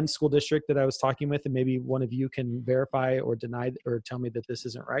heard one school district that I was talking with, and maybe one of you can verify or deny or tell me that this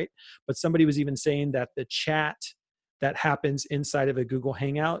isn't right, but somebody was even saying that the chat that happens inside of a Google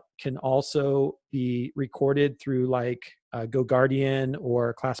Hangout can also be recorded through like GoGuardian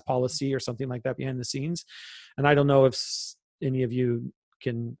or Class Policy or something like that behind the scenes. And I don't know if any of you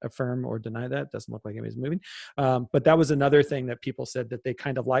can affirm or deny that. Doesn't look like anybody's moving. But that was another thing that people said that they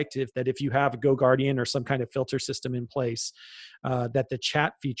kind of liked, that if you have GoGuardian or some kind of filter system in place, that the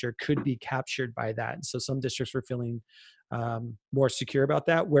chat feature could be captured by that. And so some districts were feeling more secure about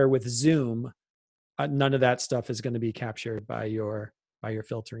that, where with Zoom, none of that stuff is going to be captured by your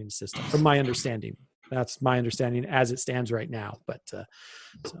filtering system, from my understanding. That's my understanding as it stands right now. But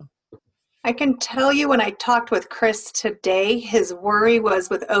so. I can tell you, when I talked with Chris today, his worry was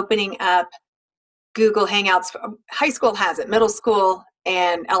with opening up Google Hangouts. High school has it, middle school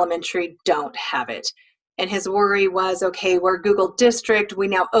and elementary don't have it. And his worry was, okay, we're Google district, we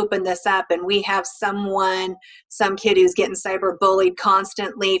now open this up and we have some kid who's getting cyber bullied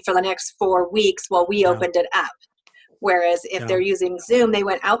constantly for the next 4 weeks while we opened it up. Whereas if they're using Zoom, they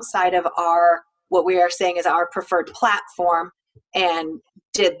went outside of what we are saying is our preferred platform and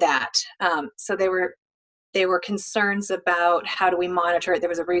did that. So they were concerns about how do we monitor it. There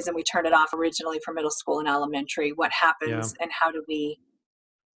was a reason we turned it off originally for middle school and elementary. What happens and how do we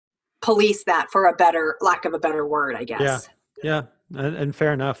police that, for lack of a better word, I guess. Yeah. And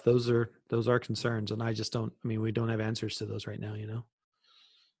fair enough. Those are concerns. And I just we don't have answers to those right now,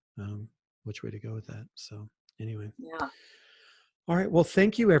 which way to go with that. So anyway. Yeah. All right. Well,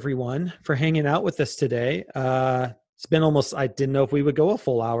 thank you everyone for hanging out with us today. It's been I didn't know if we would go a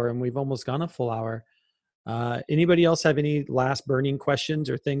full hour, and we've almost gone a full hour. Anybody else have any last burning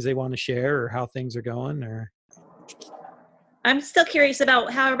questions or things they want to share, or how things are going? Or I'm still curious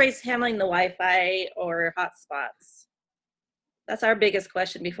about how everybody's handling the Wi-Fi or hotspots. That's our biggest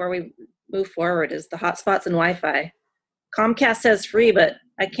question before we move forward, is the hotspots and Wi-Fi. Comcast says free, but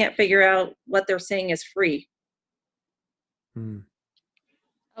I can't figure out what they're saying is free.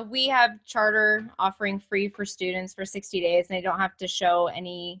 We have Charter offering free for students for 60 days, and they don't have to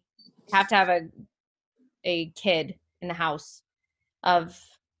have to have a kid in the house of,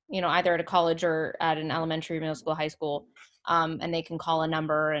 either at a college or at an elementary, middle school, high school. And they can call a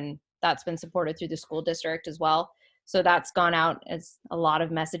number, and that's been supported through the school district as well. So that's gone out as a lot of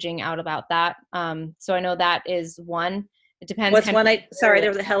messaging out about that. So I know that is one. It depends. What's one? Sorry,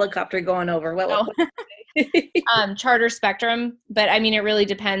 there was a helicopter going over. Charter Spectrum, but it really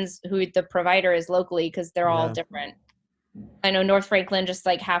depends who the provider is locally, because they're all different. I know North Franklin, just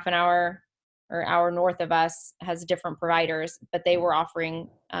like half an hour or hour north of us, has different providers, but they were offering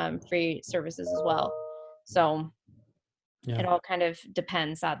free services as well. So it all kind of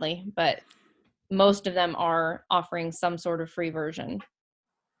depends, sadly, but most of them are offering some sort of free version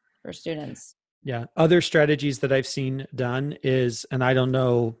for students. Yeah. Other strategies that I've seen done is, and I don't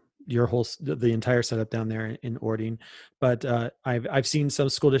know the entire setup down there in Orting, but I've seen some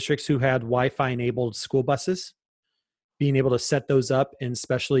school districts who had Wi-Fi enabled school buses, being able to set those up, and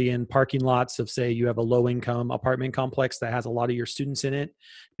especially in parking lots of, say, you have a low income apartment complex that has a lot of your students in it,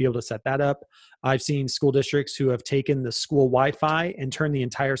 be able to set that up. I've seen school districts who have taken the school Wi-Fi and turned the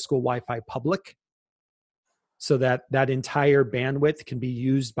entire school Wi-Fi public, so that entire bandwidth can be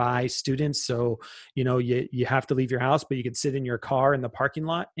used by students. So, you have to leave your house, but you can sit in your car in the parking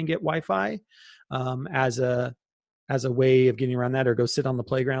lot and get Wi-Fi as a way of getting around that, or go sit on the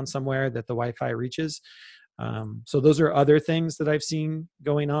playground somewhere that the Wi-Fi reaches. So those are other things that I've seen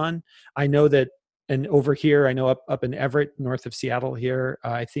going on. I know that, and over here, I know up in Everett, north of Seattle here,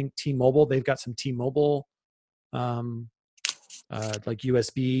 I think T-Mobile, they've got some T-Mobile like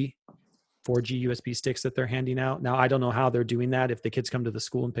USB 4G USB sticks that they're handing out. Now, I don't know how they're doing that, if the kids come to the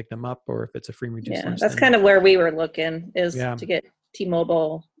school and pick them up, or if it's a free and reduced lunch. That's kind of where we were looking, is to get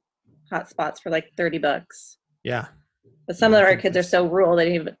T-Mobile hotspots for like $30. Yeah. But some of our kids are so rural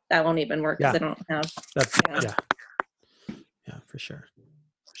that won't even work, because they don't have. Yeah, for sure.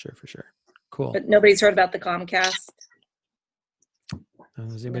 Cool. But nobody's heard about the Comcast.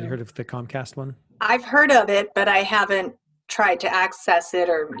 Has anybody heard of the Comcast one? I've heard of it, but I haven't tried to access it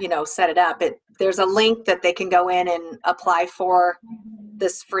or set it up. there's a link that they can go in and apply for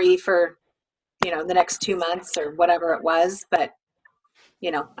this free for, the next 2 months or whatever it was. But,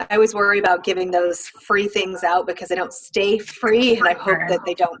 I always worry about giving those free things out because they don't stay free. And I hope that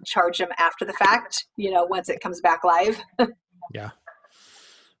they don't charge them after the fact, once it comes back live. Yeah.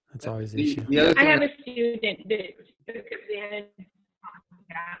 That's always the issue. I have a student that took advantage.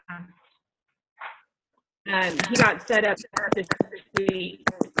 He got set up this week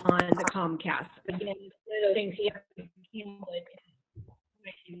on the Comcast. Again, one of those things he has to cancel it in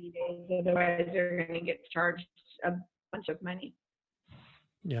 90 days, otherwise they're going to get charged a bunch of money.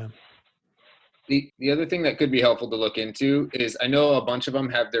 Yeah. The other thing that could be helpful to look into is I know a bunch of them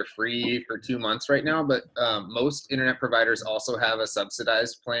have their free for 2 months right now, but most internet providers also have a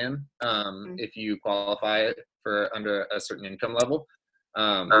subsidized plan if you qualify for under a certain income level.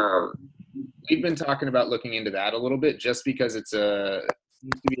 We've been talking about looking into that a little bit just because it seems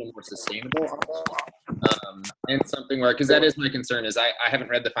to be a more sustainable option. And something where, because that is my concern, is I haven't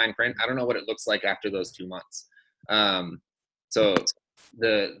read the fine print. I don't know what it looks like after those 2 months. So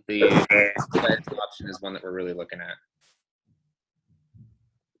the option is one that we're really looking at.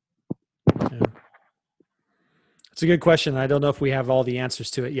 Yeah. It's a good question. I don't know if we have all the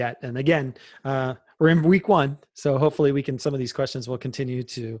answers to it yet. And again, we're in week 1, so hopefully some of these questions will continue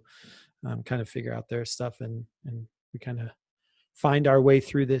to kind of figure out their stuff and we kind of find our way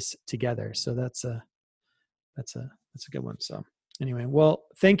through this together. So that's a good one. So anyway, well,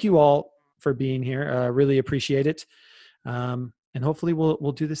 thank you all for being here. Really appreciate it. And hopefully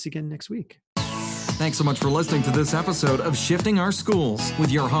we'll do this again next week. Thanks so much for listening to this episode of Shifting Our Schools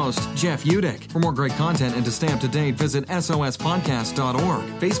with your host, Jeff Udick. For more great content and to stay up to date, visit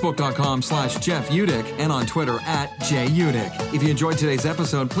sospodcast.org, facebook.com/Jeff Udick, and on Twitter @JUdick. If you enjoyed today's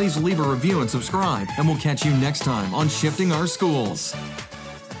episode, please leave a review and subscribe, and we'll catch you next time on Shifting Our Schools.